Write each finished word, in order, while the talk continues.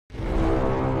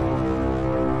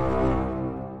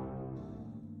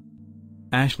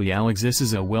Alexiss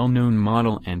is a well-known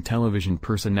model and television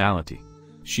personality.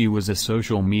 She was a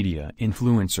social media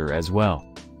influencer as well.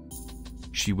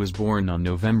 She was born on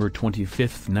November 25,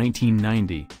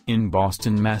 1990, in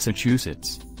Boston,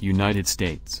 Massachusetts, United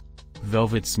States.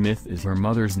 Velvet Smith is her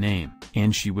mother's name,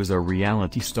 and she was a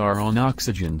reality star on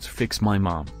Oxygen's Fix My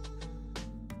Mom.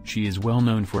 She is well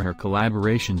known for her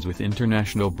collaborations with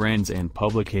international brands and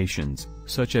publications,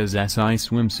 such as SI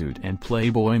Swimsuit and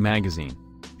Playboy magazine.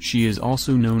 She is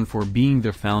also known for being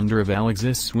the founder of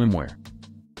Alexiss Swimwear.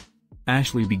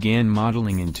 Ashley began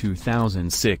modeling in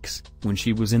 2006, when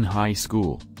she was in high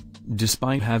school.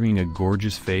 Despite having a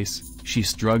gorgeous face, she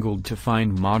struggled to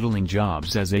find modeling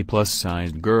jobs as a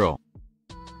plus-sized girl.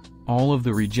 All of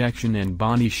the rejection and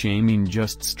body shaming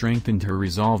just strengthened her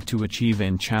resolve to achieve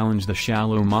and challenge the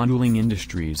shallow modeling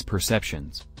industry's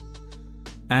perceptions.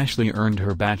 Ashley earned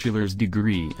her bachelor's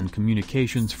degree in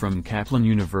communications from Kaplan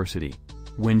University.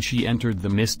 When she entered the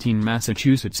Miss Teen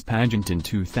Massachusetts pageant in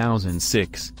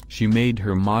 2006, she made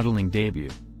her modeling debut.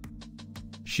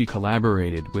 She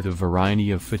collaborated with a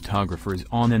variety of photographers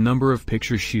on a number of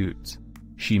picture shoots.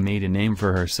 She made a name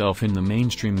for herself in the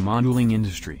mainstream modeling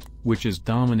industry, which is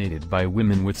dominated by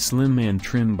women with slim and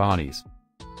trim bodies.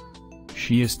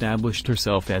 She established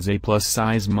herself as a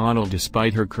plus-size model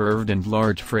despite her curved and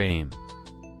large frame.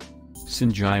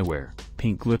 Swimwear,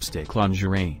 pink lipstick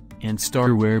lingerie, and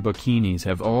starwear bikinis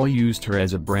have all used her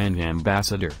as a brand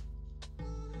ambassador.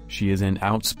 She is an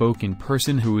outspoken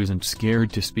person who isn't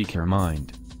scared to speak her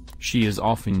mind. She is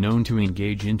often known to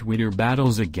engage in Twitter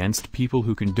battles against people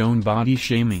who condone body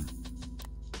shaming.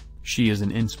 She is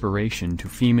an inspiration to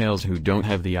females who don't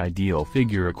have the ideal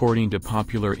figure according to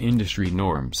popular industry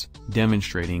norms,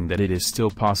 demonstrating that it is still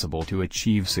possible to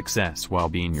achieve success while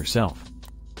being yourself.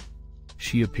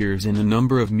 She appears in a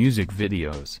number of music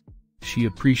videos. She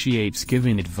appreciates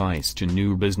giving advice to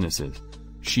new businesses.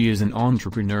 She is an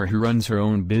entrepreneur who runs her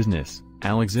own business,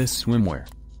 Alexiss Swimwear.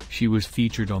 She was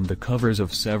featured on the covers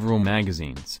of several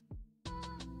magazines.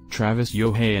 Travis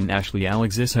Yohei and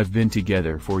Alexiss have been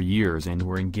together for years and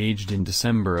were engaged in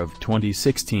December of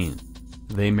 2016.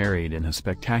 They married in a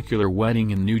spectacular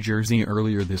wedding in New Jersey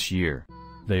earlier this year.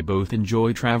 They both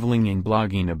enjoy traveling and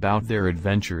blogging about their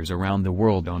adventures around the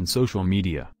world on social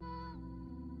media.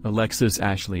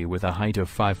 Ashley, with a height of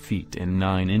 5 feet and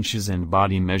 9 inches and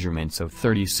body measurements of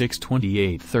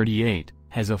 36-28-38,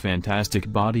 has a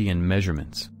fantastic body and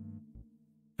measurements.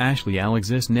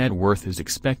 Alexiss' net worth is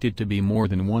expected to be more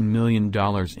than $1 million in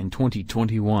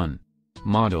 2021.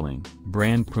 Modeling,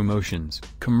 brand promotions,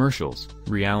 commercials,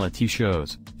 reality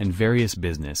shows, and various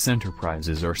business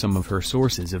enterprises are some of her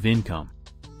sources of income.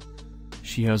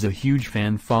 She has a huge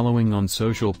fan following on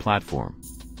social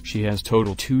platforms. She has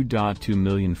total 2.2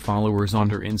 million followers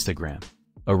on her Instagram.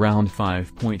 Around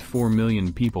 5.4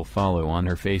 million people follow on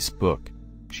her Facebook.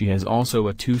 She has also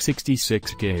a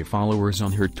 266K followers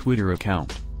on her Twitter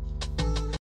account.